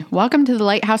Welcome to the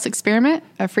Lighthouse Experiment,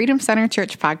 a Freedom Center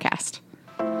Church podcast.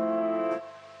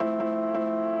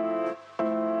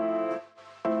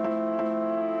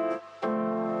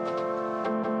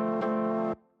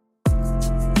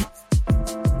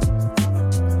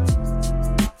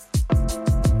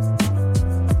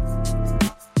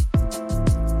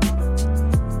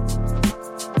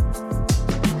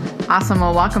 Awesome.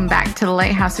 Well, welcome back to the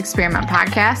Lighthouse Experiment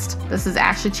podcast. This is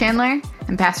Ashley Chandler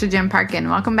and Pastor Jim Parkin.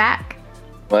 Welcome back.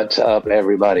 What's up,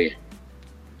 everybody?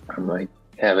 I'm like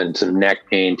having some neck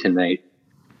pain tonight.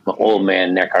 My old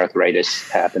man neck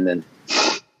arthritis happening.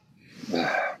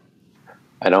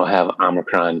 I don't have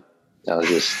Omicron. That was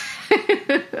just...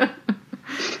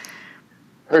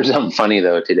 Heard something funny,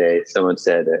 though, today. Someone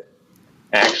said that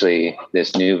actually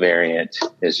this new variant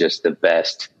is just the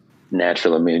best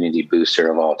natural immunity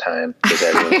booster of all time. I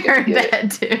heard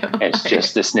that too. It's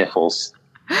just the sniffles.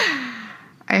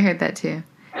 I heard that too.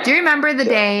 Do you remember the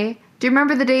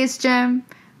days, Jim,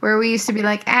 where we used to be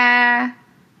like,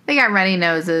 they got runny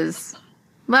noses.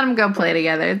 Let them go play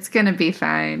together. It's going to be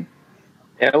fine.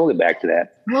 Yeah, we'll get back to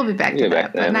that. We'll be back to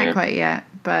that, but not quite yet.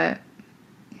 But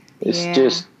it's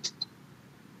just...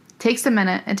 Takes a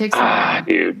minute. It takes a minute.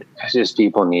 Dude, it's just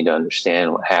people need to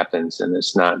understand what happens, and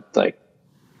it's not like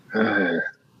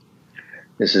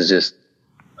this is just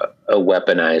a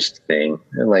weaponized thing,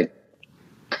 and like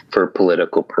for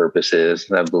political purposes.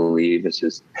 I believe it's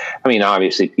just, I mean,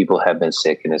 obviously people have been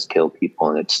sick and it's killed people,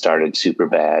 and it started super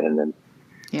bad, and then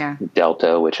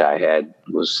Delta, which I had,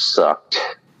 was sucked,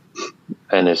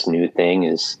 and this new thing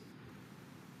is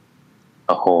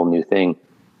a whole new thing.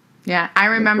 Yeah, I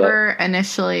remember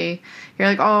initially you're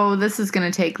like, oh, this is going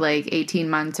to take like 18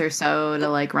 months or so to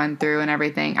like run through and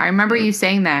everything. I remember you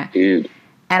saying that. Dude.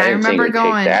 And I remember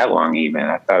going... take that long even.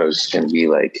 I thought it was going to be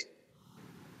like...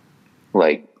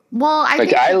 Well, I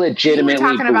think I legitimately you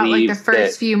were talking about like the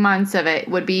first that, few months of it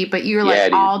would be, but you're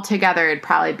like all together it'd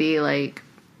probably be like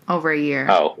over a year.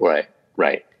 Oh,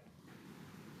 right.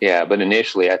 Yeah, but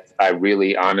initially I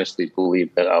really honestly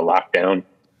believed that a lockdown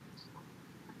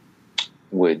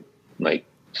would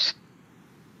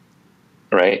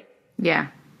right? Yeah.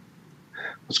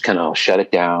 Let's kind of shut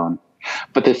it down.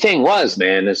 But the thing was,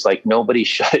 man, is like nobody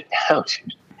shut it down.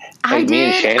 I did. Me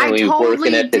and Shannon, I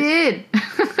totally did.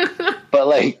 But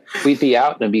like we'd be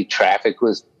out and it'd be traffic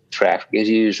as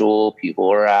usual. People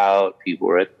were out. People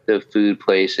were at the food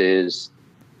places.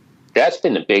 That's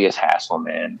been the biggest hassle,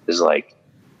 man. Is like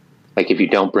if you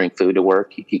don't bring food to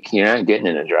work, you're not getting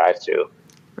in a drive-thru.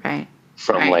 Right.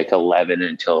 From like 11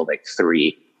 until like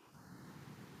 3.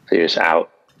 So you're just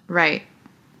out. Right.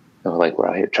 And we're like, we're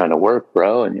out here trying to work,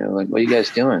 bro. And you're like, what are you guys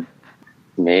doing?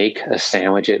 Make a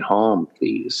sandwich at home,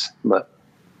 please. But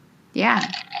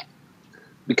yeah.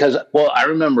 Because, I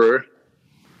remember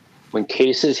when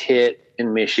cases hit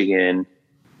in Michigan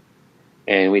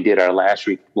and we did our last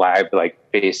live, like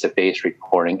face-to-face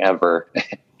recording ever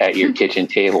at your kitchen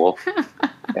table.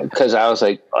 Because I was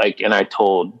like, and I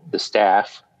told the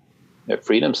staff at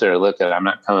Freedom Center, look, I'm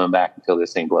not coming back until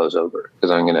this thing blows over,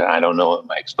 because I don't know what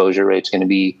my exposure rate's going to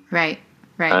be. Right.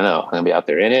 I don't know. I'm going to be out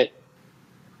there in it.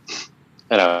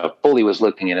 And I fully was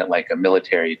looking at it like a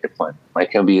military deployment.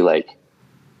 Like it'll be like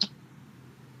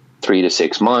 3 to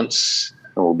 6 months,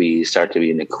 and we'll start to be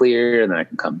in the clear, and then I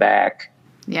can come back.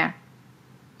 Yeah.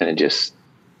 And it just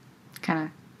kind of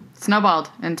snowballed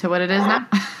into what it is now.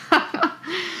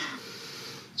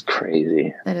 It's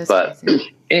crazy. That is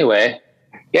crazy. Anyway.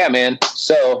 Yeah, man.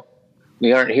 So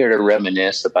we aren't here to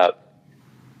reminisce about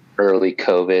early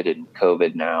COVID and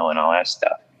COVID now and all that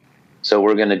stuff. So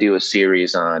we're going to do a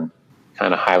series on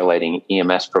kind of highlighting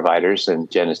EMS providers in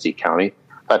Genesee County.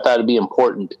 I thought it'd be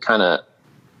important to kind of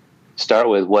start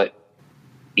with what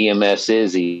EMS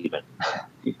is even.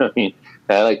 You know what I mean?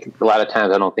 Like a lot of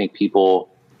times I don't think people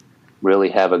really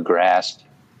have a grasp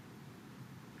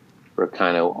for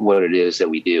kind of what it is that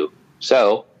we do.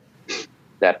 So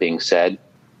that being said,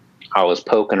 I was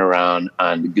poking around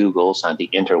on the Googles, on the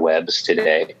interwebs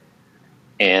today,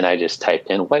 and I just typed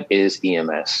in, what is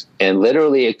EMS? And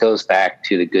literally it goes back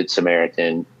to the Good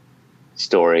Samaritan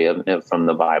story from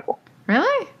the Bible.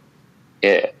 Really?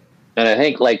 Yeah. And I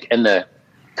think in the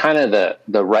kind of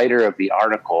the writer of the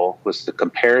article the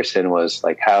comparison was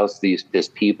like, how's this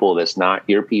people that's not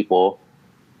your people,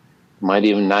 might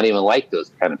even not even like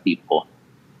those kind of people,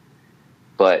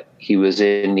 but he was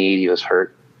in need, he was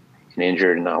hurt and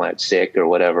injured and all that, sick or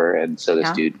whatever, and so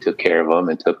this dude took care of him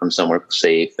and took him somewhere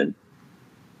safe and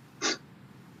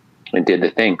did the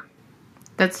thing.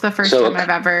 That's the first time I've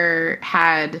ever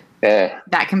had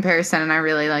that comparison, and I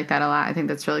really like that a lot. I think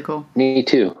that's really cool. Me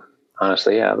too.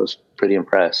 Honestly, I was pretty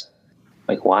impressed.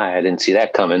 Like, why? I didn't see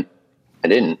that coming. I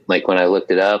didn't. Like, when I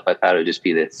looked it up, I thought it would just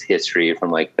be this history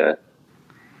from like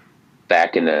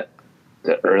back in the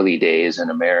early days in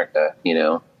America, you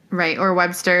know? Right. Or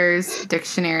Webster's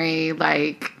dictionary,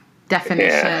 like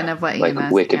definition of what like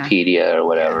EMS. Wikipedia or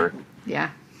whatever.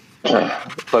 Yeah.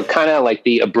 But kind of like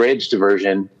the abridged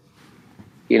version,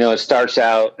 you know, it starts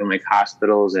out in like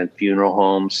hospitals and funeral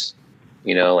homes.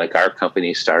 You know, like our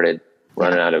company started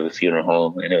running out of a funeral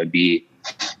home, and it would be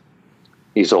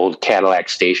these old Cadillac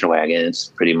station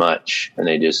wagons pretty much. And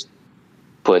they just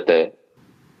put the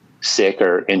sick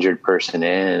or injured person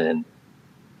in and,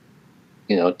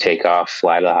 you know, take off,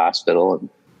 fly to the hospital and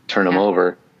turn them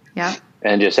over. Yeah.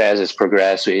 And just as it's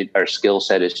progressed, our skill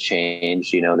set has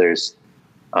changed. You know, there's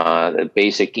the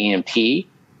basic EMT,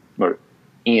 or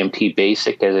EMT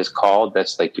basic as it's called.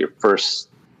 That's like your first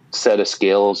set of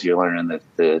skills. You're learning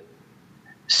the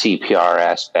CPR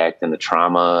aspect and the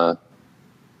trauma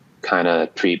kind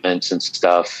of treatments and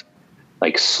stuff,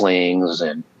 like slings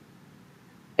and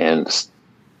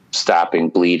stopping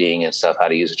bleeding and stuff, how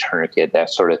to use a tourniquet, that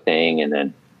sort of thing. And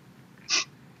then,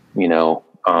 you know,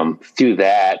 through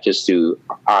that, just through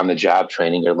on the job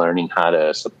training, you're learning how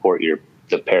to support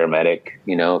the paramedic,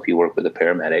 you know, if you work with a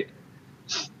paramedic.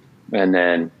 And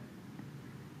then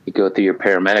you go through your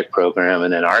paramedic program,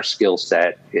 and then our skill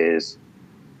set is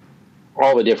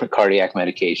all the different cardiac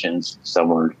medications.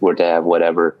 Someone were to have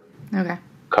whatever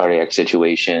cardiac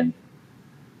situation,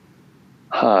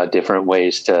 different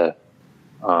ways to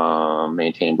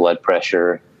maintain blood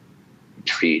pressure,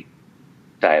 treat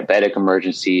diabetic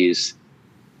emergencies,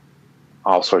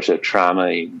 all sorts of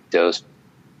trauma,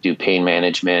 do pain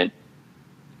management,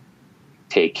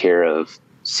 take care of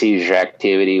seizure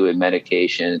activity with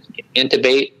medication,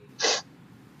 intubate,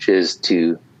 which is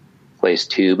to place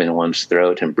tube in one's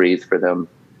throat and breathe for them,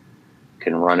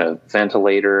 can run a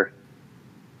ventilator,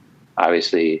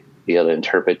 obviously be able to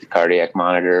interpret the cardiac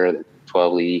monitor, the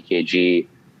 12-lead EKG,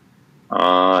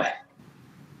 all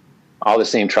the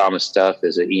same trauma stuff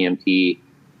as an EMT,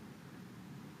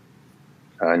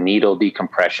 needle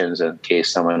decompressions in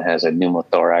case someone has a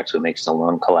pneumothorax, what makes the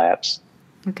lung collapse.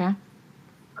 Okay.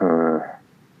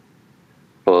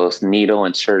 Both needle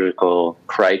and surgical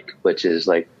crike, which is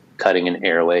like cutting an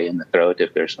airway in the throat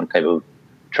if there's some type of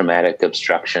traumatic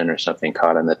obstruction or something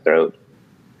caught in the throat.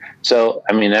 So,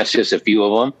 I mean, that's just a few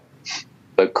of them,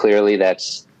 but clearly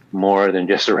that's more than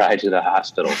just a ride to the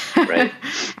hospital, right?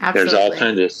 There's all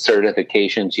kinds of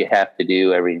certifications you have to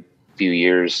do every few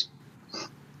years,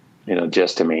 you know,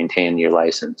 just to maintain your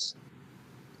license.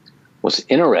 What's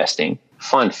interesting,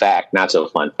 fun fact, not so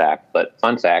fun fact, but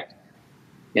fun fact,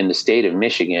 in the state of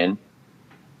Michigan,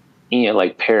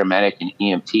 like paramedic and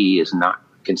EMT is not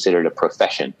considered a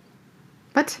profession.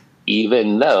 What?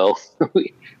 Even though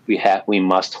we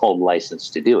must hold license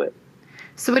to do it.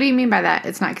 So what do you mean by that?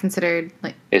 It's not considered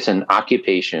like... It's an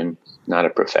occupation, not a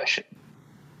profession.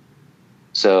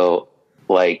 So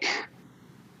like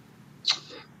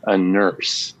a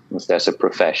nurse, that's a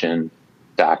profession,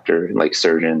 doctor, like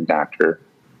surgeon, doctor,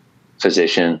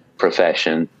 physician,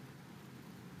 profession.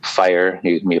 Fire,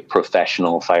 you can be a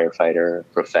professional firefighter,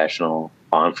 professional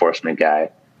law enforcement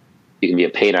guy. You can be a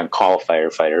paid on call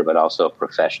firefighter, but also a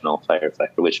professional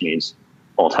firefighter, which means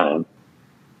full time.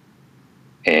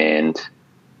 And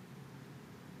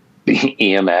the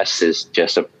EMS is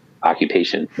just an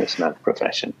occupation. It's not a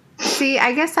profession. See,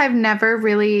 I guess I've never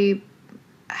really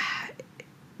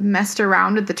messed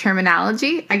around with the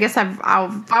terminology. I guess I've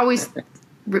always...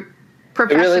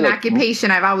 profession, really, like,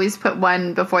 occupation, I've always put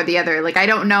one before the other. Like, I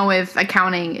don't know if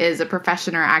accounting is a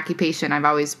profession or occupation. I've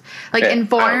always, like, in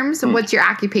forms, what's your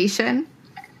occupation?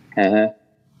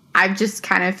 I've just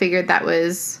kind of figured that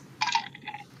was...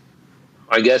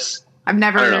 I guess... I've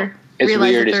never realized... It's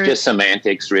weird. It's just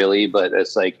semantics, really, but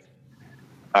it's like...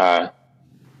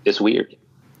 it's weird.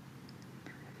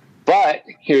 But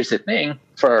here's the thing.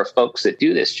 For our folks that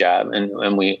do this job,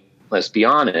 and we, let's be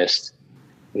honest...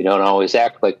 We don't always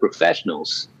act like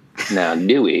professionals now,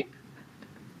 do we?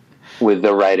 With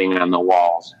the writing on the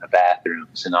walls in the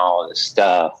bathrooms and all of this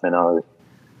stuff and all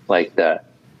like the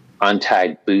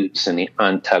untied boots and the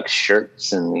untucked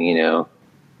shirts and, you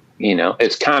know,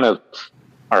 it's kind of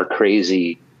our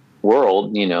crazy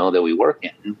world, you know, that we work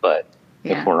in. But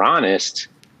if we're honest,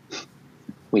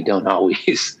 we don't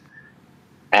always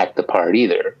act the part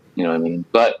either. You know what I mean?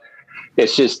 But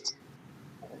it's just...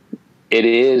 It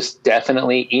is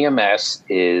definitely EMS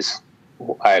is.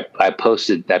 I posed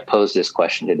this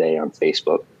question today on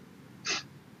Facebook,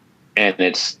 and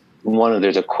it's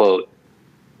there's a quote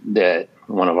that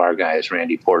one of our guys,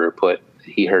 Randy Porter,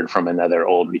 he heard from another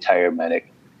old retired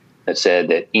medic that said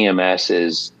that EMS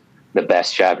is the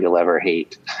best job you'll ever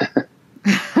hate.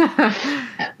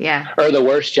 Yeah. Or the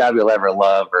worst job you'll ever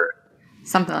love, or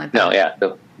Something like that. no, yeah,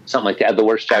 something like that. The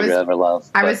worst job you'll ever love.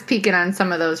 I was peeking on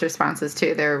some of those responses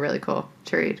too. They were really cool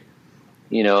to read.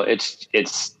 You know, it's.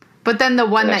 But then the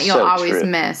one that you'll so always true.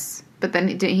 miss. But then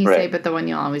didn't he Right. say, but the one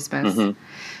you'll always miss? Mhm.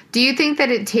 Do you think that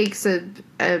it takes a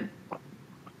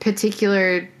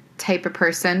particular type of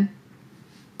person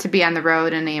to be on the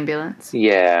road in an ambulance?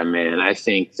 Yeah, man. I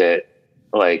think that,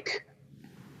 like,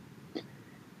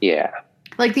 yeah.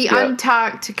 Like the Yeah.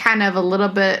 untalked, kind of a little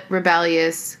bit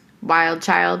rebellious wild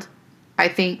child, I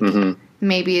think Mhm.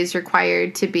 maybe is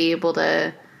required to be able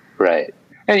to. Right.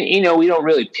 And, you know, we don't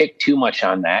really pick too much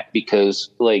on that because,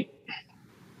 like,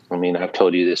 I mean, I've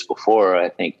told you this before. I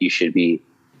think you should be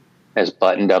as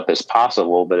buttoned up as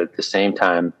possible, but at the same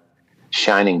time,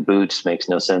 shining boots makes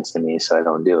no sense to me, so I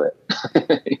don't do it.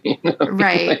 You know?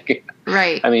 Right. Like,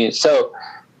 Right. I mean, so,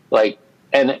 like,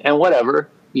 and whatever,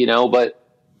 you know, but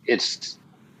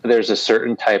there's a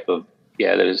certain type of,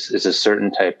 there's a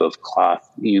certain type of cloth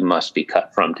you must be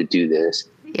cut from to do this.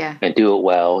 Yeah. And do it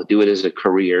well, do it as a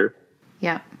career.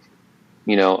 Yeah.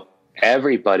 You know,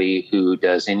 everybody who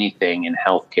does anything in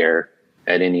healthcare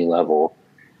at any level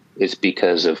is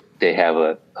because they have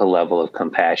a level of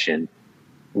compassion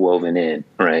woven in,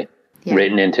 right? Yeah.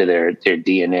 Written into their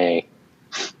DNA.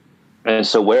 And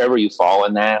so wherever you fall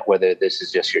in that, whether this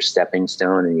is just your stepping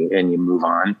stone and you move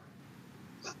on.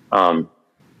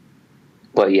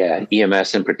 But yeah,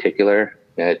 EMS in particular,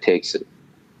 it takes a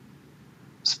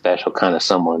special kind of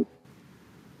someone.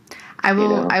 I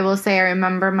will. You know? I will say. I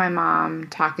remember my mom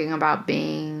talking about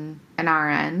being an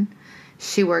RN.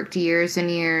 She worked years and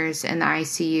years in the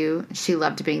ICU. She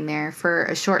loved being there. For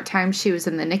a short time, she was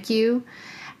in the NICU,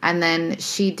 and then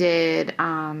she did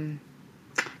kind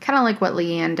of like what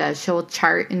Leanne does. She'll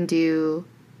chart and do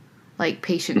like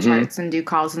patient charts and do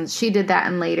calls, and she did that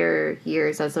in later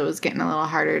years as it was getting a little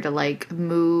harder to like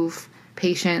move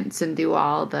patients and do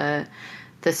all the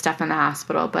stuff in the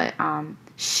hospital. But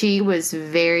she was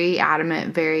very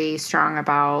adamant, very strong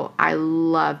about, I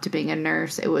loved being a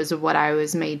nurse. It was what I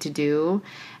was made to do.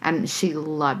 And she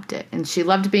loved it. And she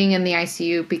loved being in the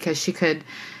ICU because she could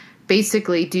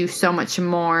basically do so much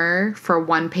more for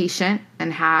one patient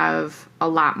and have a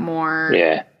lot more,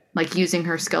 like using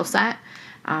her skill set.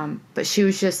 But she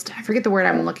was just, I forget the word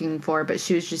I'm looking for, but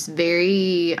she was just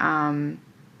very,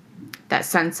 that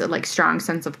sense of like strong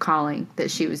sense of calling that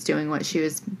she was doing what she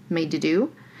was made to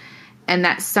do. And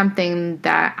that's something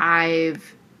that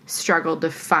I've struggled to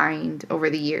find over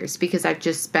the years because I've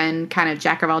just been kind of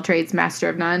jack of all trades, master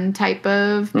of none type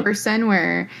of person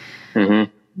where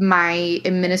my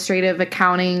administrative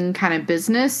accounting kind of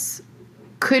business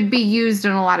could be used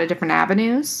in a lot of different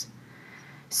avenues.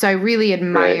 So I really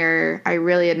admire,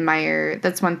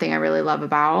 that's one thing I really love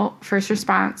about First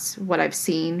Response, what I've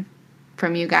seen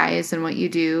from you guys and what you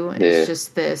do. It's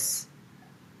just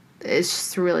it's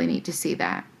just really neat to see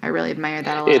that. I really admire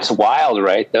that a lot. It's wild,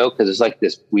 right, though? Because it's like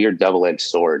this weird double-edged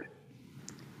sword.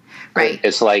 Right.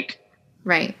 It's like...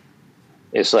 Right.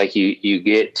 It's like you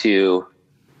get to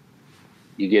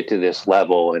this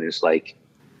level and it's like,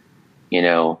 you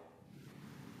know,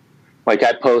 like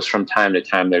I post from time to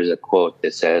time, there's a quote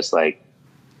that says like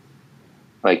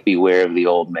beware of the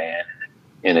old man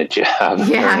in a job or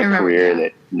in a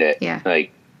career that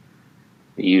like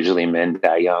usually men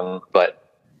die young, but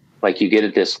like you get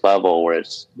at this level where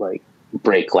it's like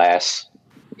break glass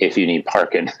if you need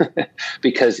parking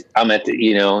because I'm at the,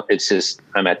 you know, it's just,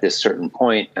 I'm at this certain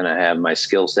point and I have my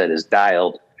skill set is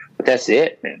dialed, but that's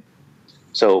it, man.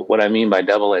 So what I mean by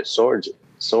double-edged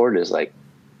sword is like,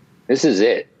 this is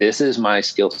it. This is my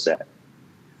skill set.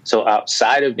 So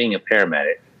outside of being a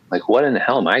paramedic, like what in the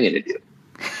hell am I going to do?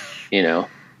 You know,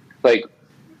 like,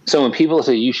 so when people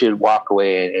say you should walk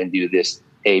away and do this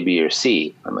A, B, or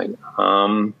C, I'm like,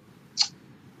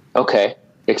 okay,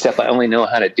 except I only know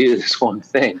how to do this one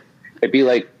thing. It'd be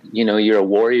like, you know, you're a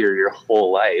warrior your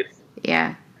whole life.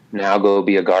 Yeah. Now go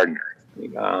be a gardener.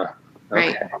 Like,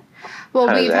 right. Okay.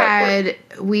 Well,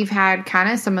 we've had kind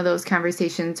of some of those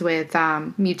conversations with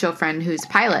mutual friend who's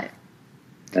pilot.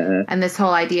 And this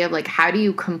whole idea of like, how do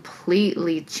you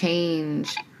completely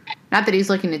change? Not that he's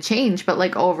looking to change, but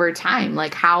like over time,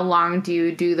 like how long do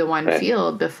you do the one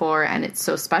field before, and it's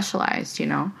so specialized, you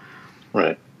know?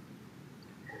 Right.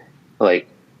 Like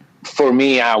for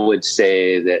me, I would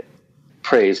say that,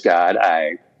 praise God,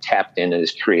 I tapped into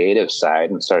this creative side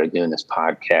and started doing this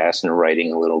podcast and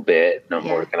writing a little bit, and I'm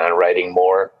working on writing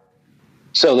more.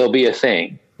 So there'll be a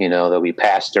thing, you know, there'll be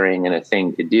pastoring and a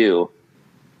thing to do.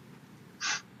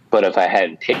 But if I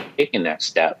hadn't taken that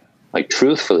step, like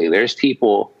truthfully, there's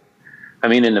people I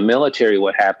mean, in the military,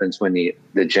 what happens when the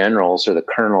generals or the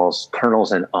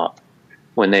colonels and up,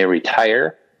 when they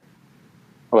retire,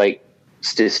 like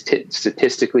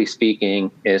statistically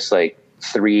speaking, it's like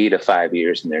 3 to 5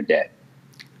 years and they're dead.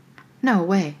 No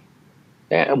way.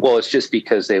 Yeah, well, it's just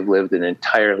because they've lived an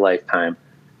entire lifetime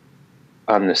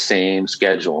on the same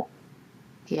schedule.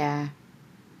 Yeah.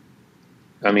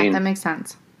 I mean, that makes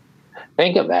sense.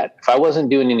 Think of that. If I wasn't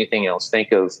doing anything else,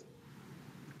 think of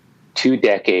 2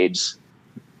 decades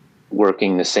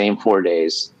working the same 4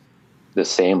 days, the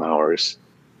same hours,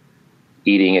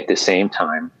 eating at the same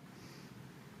time,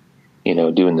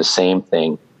 doing the same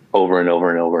thing over and over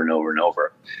and over and over and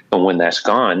over. And when that's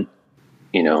gone,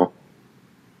 now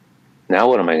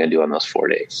what am I going to do on those 4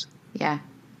 days? Yeah.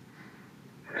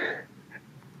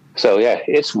 So yeah,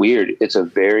 it's weird. It's a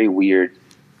very weird,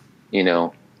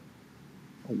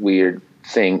 weird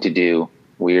thing to do,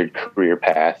 weird career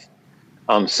path.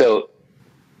 So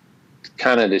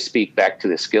kind of to speak back to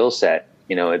the skill set,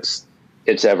 it's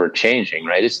ever changing,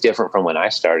 right? It's different from when I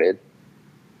started,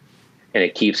 and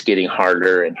it keeps getting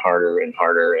harder and harder and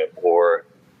harder and more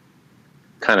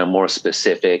kind of more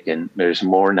specific, and there's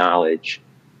more knowledge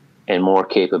and more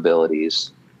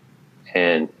capabilities.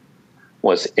 And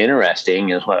what's interesting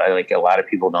is what I like a lot of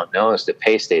people don't know is the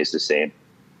pay stays the same,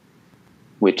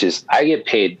 which is I get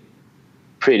paid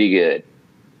pretty good.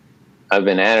 I've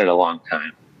been at it a long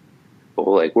time, but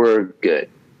we're good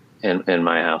in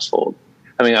my household.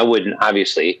 I mean,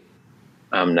 obviously,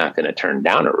 I'm not going to turn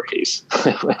down a raise.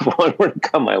 If one were to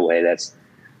come my way, that's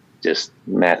just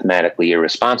mathematically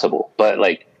irresponsible. But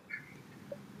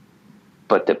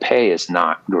the pay is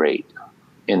not great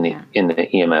in the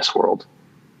EMS world.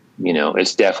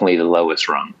 It's definitely the lowest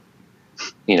rung.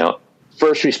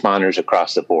 First responders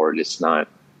across the board, it's not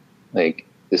like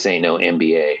this ain't no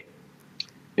MBA.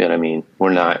 You know what I mean?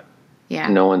 We're not. Yeah.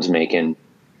 No one's making.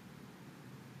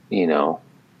 No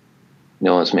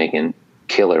one's making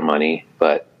killer money,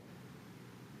 but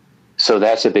so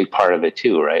that's a big part of it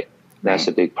too, right? That's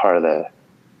a big part of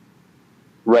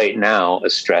right now, a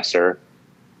stressor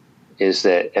is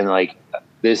that, and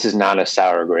this is not a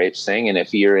sour grapes thing. And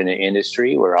if you're in an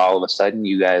industry where all of a sudden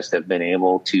you guys have been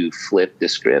able to flip the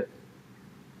script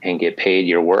and get paid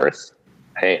your worth,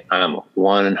 hey, I'm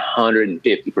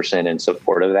 150% in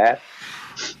support of that.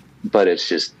 But it's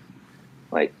just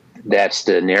that's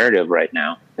the narrative right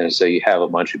now. And so you have a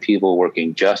bunch of people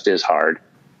working just as hard,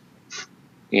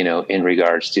 in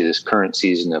regards to this current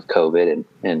season of COVID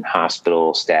and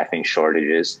hospital staffing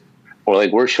shortages, or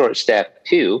we're short staffed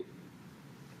too.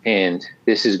 And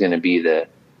this is going to be the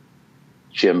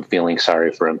Jim feeling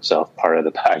sorry for himself part of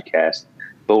the podcast,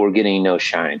 but we're getting no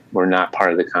shine. We're not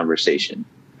part of the conversation.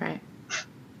 Right.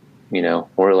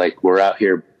 We're out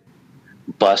here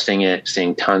busting it,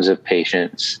 seeing tons of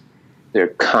patients. They're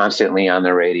constantly on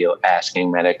the radio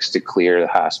asking medics to clear the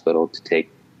hospital to take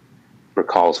for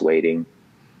calls waiting.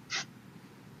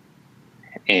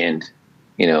 And,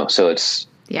 so it's,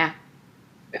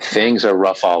 things are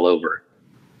rough all over.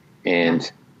 And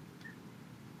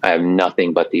I have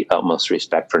nothing but the utmost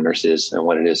respect for nurses and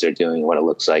what it is they're doing, what it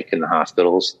looks like in the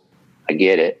hospitals. I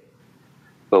get it,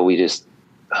 but we just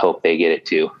hope they get it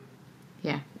too.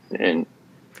 Yeah. And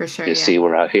for sure. See,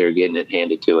 we're out here getting it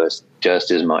handed to us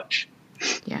just as much.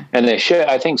 Yeah. And they should,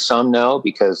 I think some know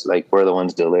because we're the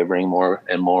ones delivering more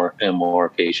and more and more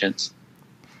patients.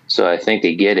 So I think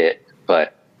they get it,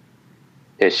 but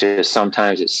it's just,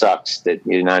 sometimes it sucks that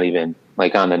you're not even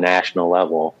on the national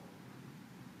level.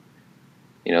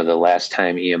 The last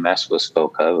time EMS was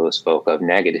spoke of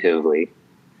negatively,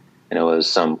 and it was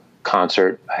some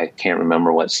concert. I can't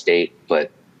remember what state,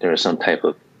 but there was some type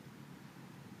of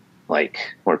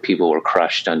where people were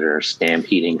crushed under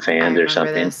stampeding fans or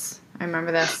something. I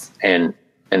remember this. And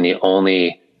the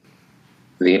only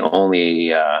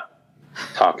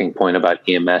talking point about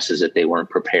EMS is that they weren't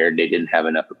prepared. They didn't have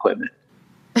enough equipment.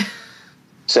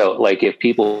 So if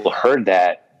people heard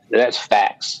that, that's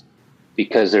facts,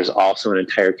 because there's also an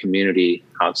entire community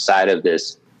outside of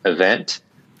this event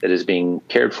that is being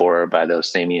cared for by those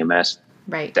same EMS,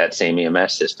 that same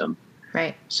EMS system.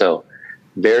 Right. So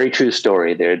very true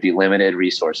story. There'd be limited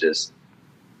resources.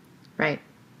 Right.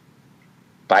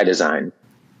 By design.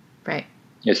 Right.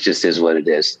 It just is what it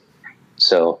is.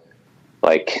 So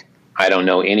I don't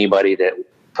know anybody that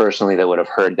personally that would have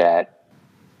heard that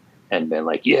and been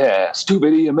yeah,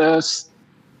 stupid EMS.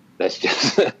 That's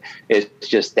just, it's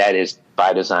just, that is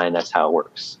by design. That's how it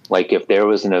works. If there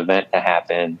was an event to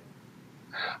happen,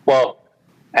 well,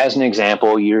 as an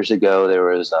example, years ago, there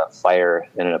was a fire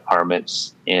in an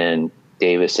apartments in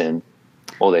Davison.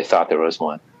 Well, they thought there was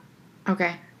one.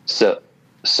 Okay. So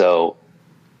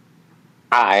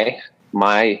I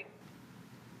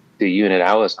the unit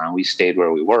I was on, we stayed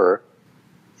where we were.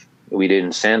 We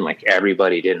didn't send, like,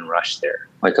 everybody didn't rush there.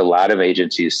 Like, a lot of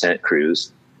agencies sent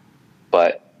crews,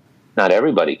 but not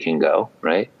everybody can go,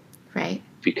 right? Right.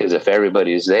 Because if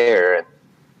everybody's there and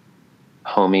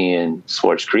homie in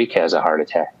Swartz Creek has a heart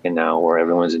attack and now where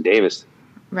everyone's in Davis.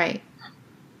 Right.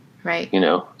 Right. You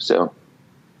know, so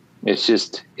it's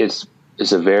just, it's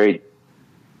a very,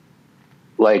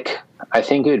 like, I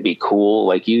think it would be cool.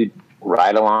 Like, you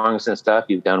ride-alongs and stuff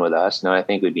you've done with us. Now, I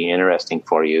think it would be interesting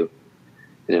for you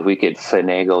if we could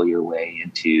finagle your way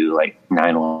into, like,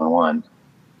 911.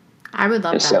 I would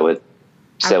love that.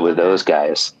 Set with those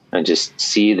guys and just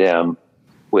see them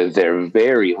with their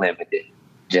very limited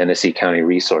Genesee County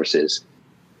resources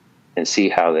and see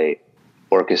how they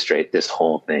orchestrate this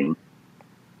whole thing.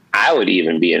 I would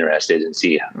even be interested in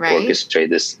see how orchestrate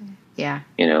this. Yeah.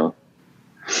 You know,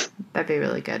 that'd be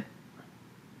really good.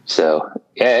 So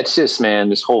yeah, it's just, man,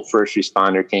 this whole first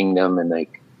responder kingdom and,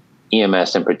 like,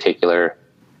 EMS in particular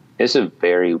is a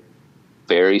very,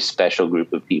 very special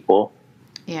group of people.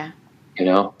 Yeah. You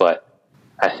know, but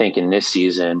I think in this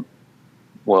season,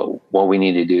 what we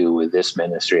need to do with this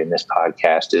ministry and this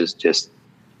podcast is just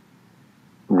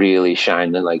really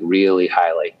shine the, like, really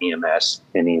highlight EMS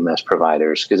and EMS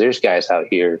providers. Cause there's guys out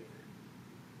here,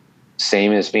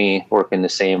 same as me, working the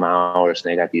same hours,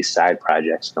 and they got these side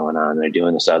projects going on. They're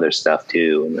doing this other stuff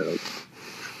too. And they're like,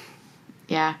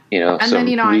 yeah. You know, and then,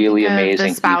 you know, really I think amazing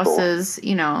the spouses, people.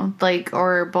 You know, like,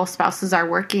 or both spouses are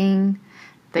working.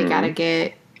 They got to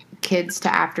get kids to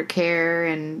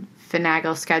aftercare and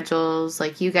finagle schedules.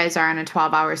 Like, you guys are on a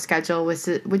 12-hour schedule,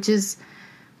 which is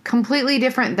completely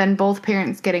different than both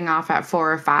parents getting off at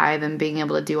 4 or 5 and being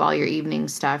able to do all your evening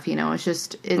stuff. You know, it's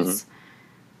just,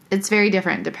 it's very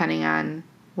different depending on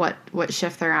what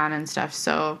shift they're on and stuff.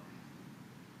 So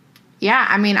yeah,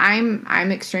 I mean,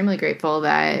 I'm extremely grateful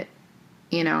that,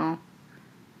 you know,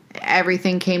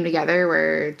 everything came together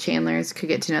where Chandler's could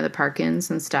get to know the Parkins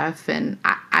and stuff. And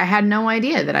I had no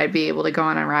idea that I'd be able to go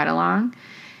on a ride along.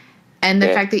 And the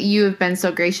fact that you have been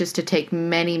so gracious to take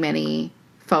many, many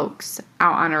folks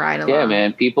out on a ride along. Yeah,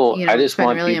 man. People, you know, I just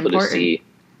want really people important. To see.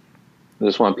 I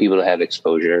just want people to have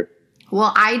exposure.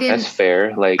 Well, I didn't. That's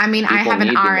fair. Like, I mean, I have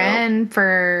an RN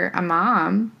for a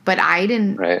mom, but I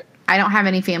didn't. Right. I don't have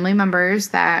any family members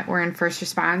that were in first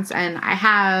response, and I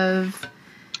have.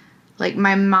 Like,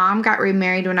 my mom got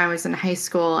remarried when I was in high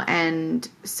school, and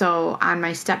so on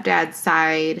my stepdad's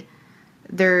side,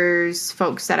 there's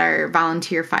folks that are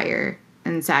volunteer fire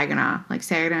in Saginaw, like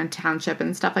Saginaw Township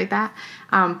and stuff like that.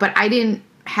 But I didn't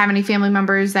have any family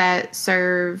members that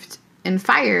served in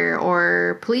fire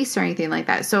or police or anything like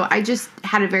that. So I just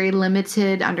had a very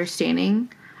limited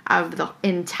understanding of the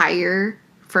entire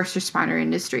first responder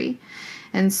industry.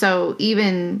 And so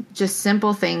even just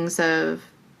simple things of,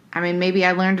 I mean, maybe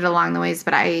I learned it along the ways,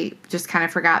 but I just kind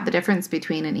of forgot the difference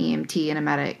between an EMT and a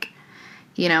medic,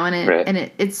 you know,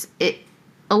 and it's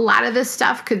a lot of this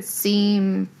stuff could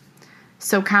seem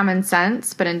so common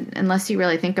sense, but unless you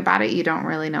really think about it, you don't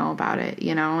really know about it,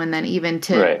 you know, and then even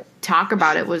to talk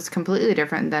about it was completely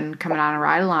different than coming on a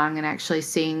ride along and actually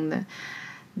seeing the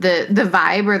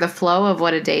vibe or the flow of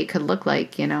what a day could look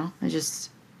like, you know. It's just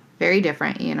very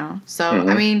different, you know. So,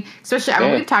 I mean, especially, I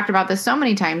mean, we've talked about this so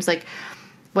many times, like,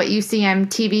 what you see on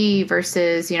TV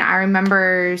versus, you know, I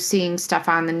remember seeing stuff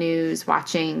on the news,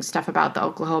 watching stuff about the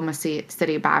Oklahoma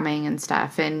City bombing and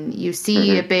stuff. And you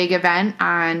see a big event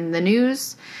on the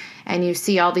news and you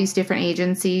see all these different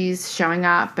agencies showing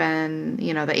up and,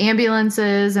 you know, the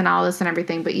ambulances and all this and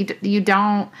everything. But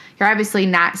you're obviously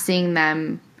not seeing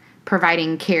them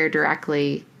providing care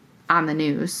directly on the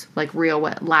news, like real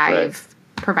live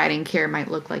providing care might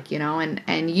look like, you know,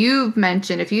 and you've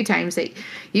mentioned a few times that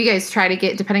you guys try to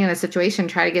get, depending on the situation,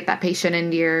 try to get that patient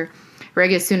into your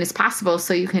rig as soon as possible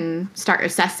so you can start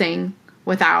assessing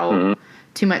without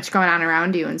too much going on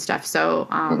around you and stuff. So,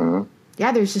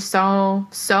 yeah, there's just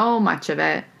so much of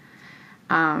it.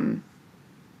 I'm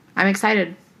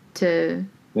excited to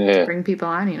bring people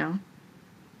on, you know?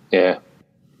 Yeah.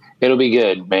 It'll be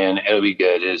good, man. It'll be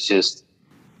good. It's just,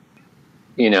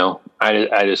 you know,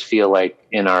 I just feel like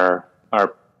in our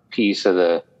piece of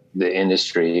the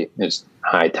industry, it's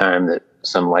high time that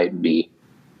some light be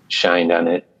shined on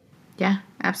it. Yeah,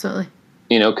 absolutely.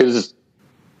 You know, because,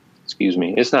 excuse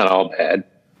me, it's not all bad.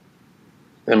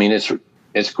 I mean,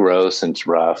 it's gross and it's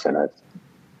rough, and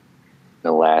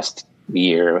the last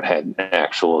year had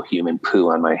actual human poo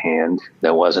on my hand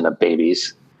that wasn't a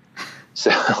baby's.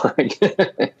 So,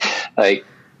 like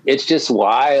it's just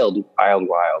wild,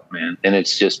 man. And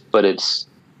it's just, but it's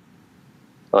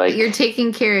Like, you're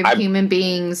taking care of human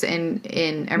beings in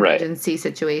emergency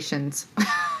situations.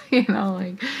 You know,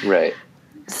 like, right.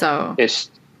 So it's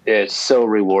so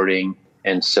rewarding,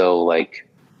 and so, like,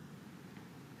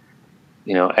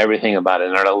 you know, everything about it.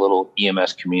 And our little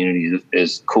EMS community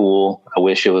is cool. I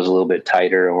wish it was a little bit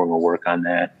tighter, and we're going to work on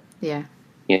that. Yeah.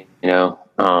 You know,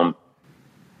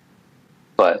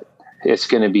 but this is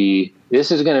going to be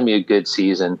a good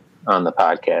season on the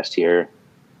podcast here.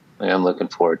 I'm looking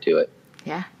forward to it.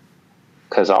 Yeah.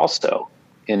 Because also,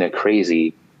 in a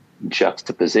crazy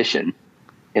juxtaposition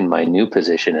in my new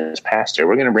position as pastor,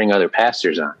 we're going to bring other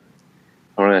pastors on.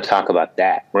 We're going to talk about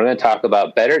that. We're going to talk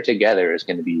about Better Together it's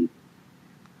going to be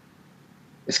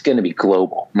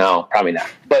global. No, probably not.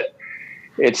 But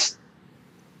it's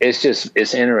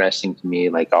interesting to me,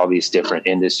 like, all these different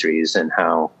industries and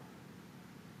how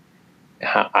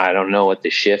I don't know what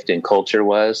the shift in culture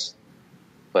was,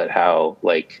 but how,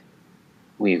 like,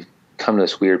 we've come to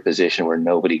this weird position where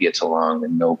nobody gets along,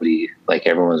 and nobody, like,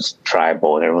 everyone's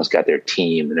tribal, and everyone's got their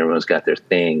team, and everyone's got their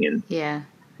thing. And yeah.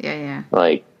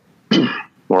 Like,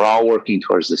 we're all working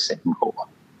towards the same goal.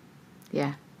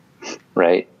 Yeah.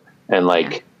 Right. And,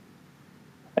 like,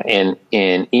 in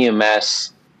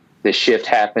EMS, the shift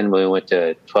happened when we went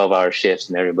to 12-hour shifts,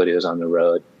 and everybody was on the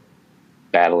road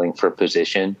battling for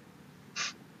position.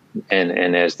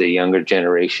 And as the younger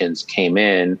generations came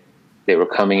in, they were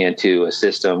coming into a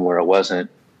system where we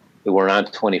weren't on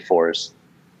 24s.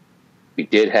 We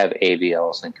did have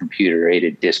AVLs and computer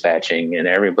aided dispatching, and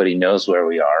everybody knows where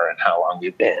we are and how long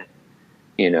we've been.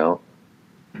 You know,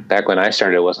 back when I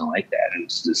started, it wasn't like that. It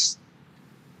was just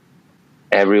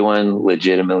everyone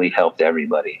legitimately helped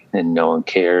everybody, and no one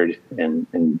cared.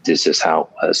 And this is how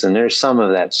it was. And there's some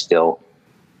of that still.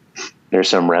 There's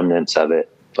some remnants of it,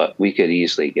 but we could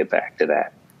easily get back to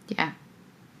that. Yeah.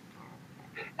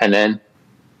 And then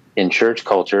in church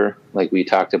culture, like we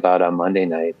talked about on Monday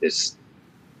night, this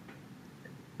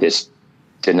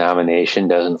denomination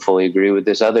doesn't fully agree with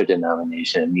this other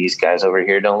denomination. And these guys over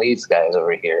here don't lead these guys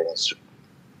over here.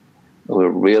 We're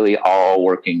really all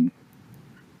working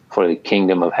for the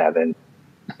kingdom of heaven.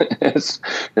 it's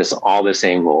all the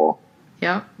same goal.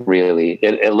 Yeah. Really.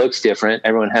 It looks different.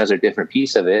 Everyone has their different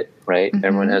piece of it, right? Mm-hmm.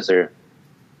 Everyone has their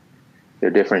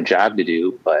different job to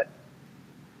do, but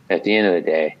at the end of the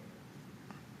day,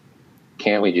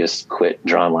 can't we just quit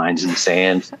drawing lines in the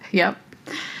sand? Yep.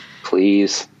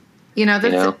 Please.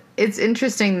 It's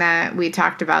interesting that we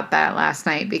talked about that last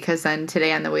night, because then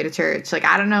today on the way to church, like,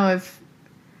 I don't know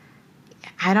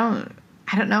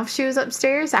if she was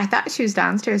upstairs. I thought she was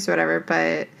downstairs or whatever,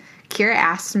 but Kira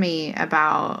asked me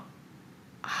about,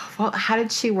 how did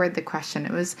she word the question?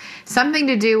 It was something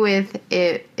to do with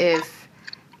if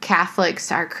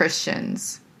Catholics are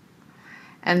Christians.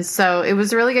 And so it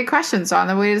was a really good question. So on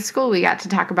the way to school, we got to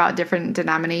talk about different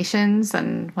denominations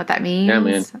and what that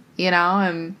means,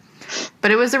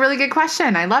 but it was a really good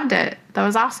question. I loved it. That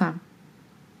was awesome.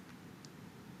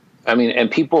 I mean, and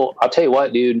people, I'll tell you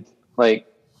what, dude,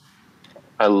 like,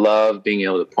 I love being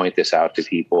able to point this out to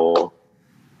people,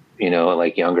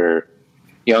 like younger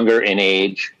in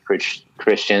age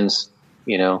Christians,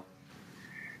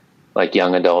 like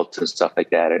young adults and stuff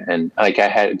like that. And like,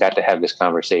 I got to have this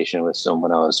conversation with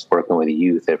someone I was working with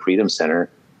youth at Freedom Center.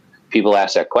 People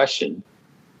asked that question,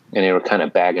 and they were kind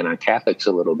of bagging on Catholics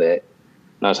a little bit.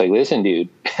 And I was like, listen, dude,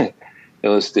 it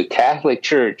was the Catholic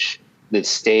Church that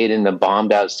stayed in the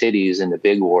bombed out cities in the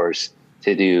big wars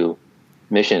to do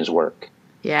missions work.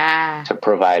 Yeah. To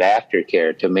provide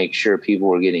aftercare, to make sure people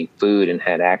were getting food and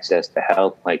had access to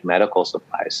health, like medical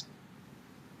supplies.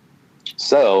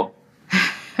 So,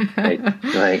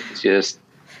 like just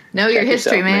know your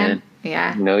history, yourself, man.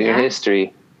 Yeah. Know your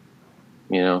history.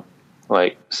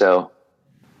 So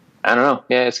I don't know.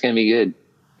 Yeah, it's going to be good.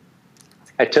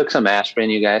 I took some aspirin,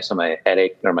 you guys, so my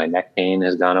headache or my neck pain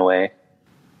has gone away.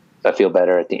 So I feel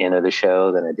better at the end of the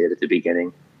show than I did at the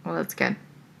beginning. Well, that's good.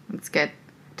 That's good.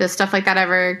 Does stuff like that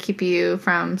ever keep you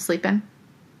from sleeping?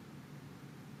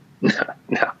 No.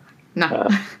 No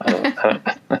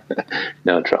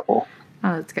trouble.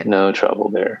 Oh, that's good. No trouble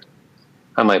there.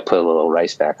 I might put a little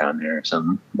rice back on there or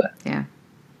something, but yeah,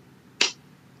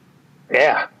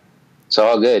 it's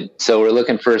all good. So we're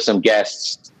looking for some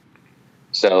guests.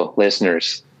 So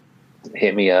listeners,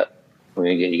 hit me up. We're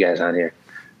going to get you guys on here.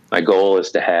 My goal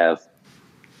is to have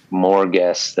more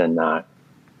guests than not.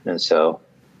 And so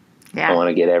I want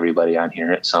to get everybody on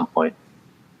here at some point.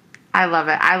 I love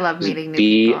it. I love meeting new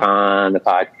people. Be on the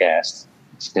podcast.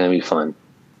 It's going to be fun.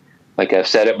 Like I've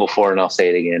said it before, and I'll say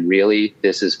it again. Really,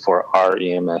 this is for our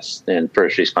EMS and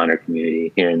first responder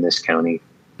community here in this county.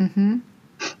 Mm-hmm.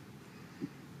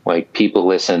 Like, people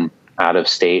listen out of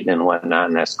state and whatnot,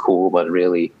 and that's cool, but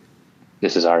really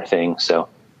this is our thing. So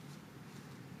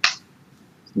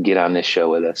get on this show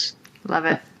with us. Love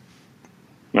it.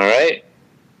 All right.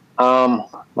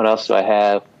 What else do I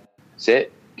have? That's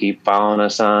it. Keep following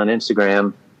us on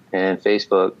Instagram and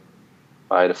Facebook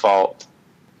by default.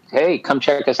 Hey, come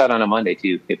check us out on a Monday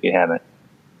too, if you haven't.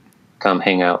 Come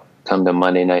hang out. Come to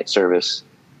Monday night service.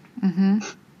 Mm-hmm.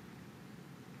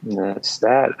 That's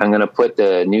that. I'm going to put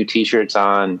the new t-shirts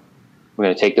on. We're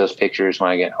going to take those pictures when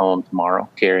I get home tomorrow,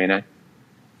 Carrie and I,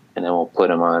 and then we'll put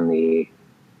them on the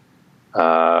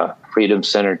Freedom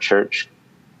Center Church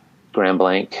Grand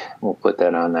Blanc. We'll put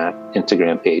that on that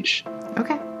Instagram page.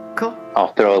 Okay, cool.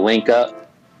 I'll throw a link up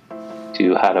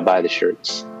to how to buy the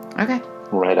shirts. Okay.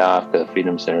 Right off the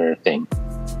Freedom Center thing.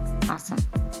 Awesome.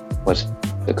 What's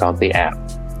it called? The app.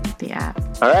 The app.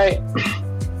 All right.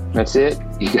 That's it,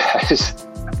 you guys.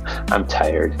 I'm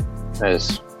tired.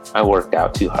 I worked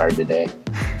out too hard today.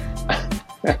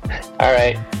 All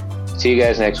right. See you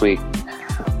guys next week.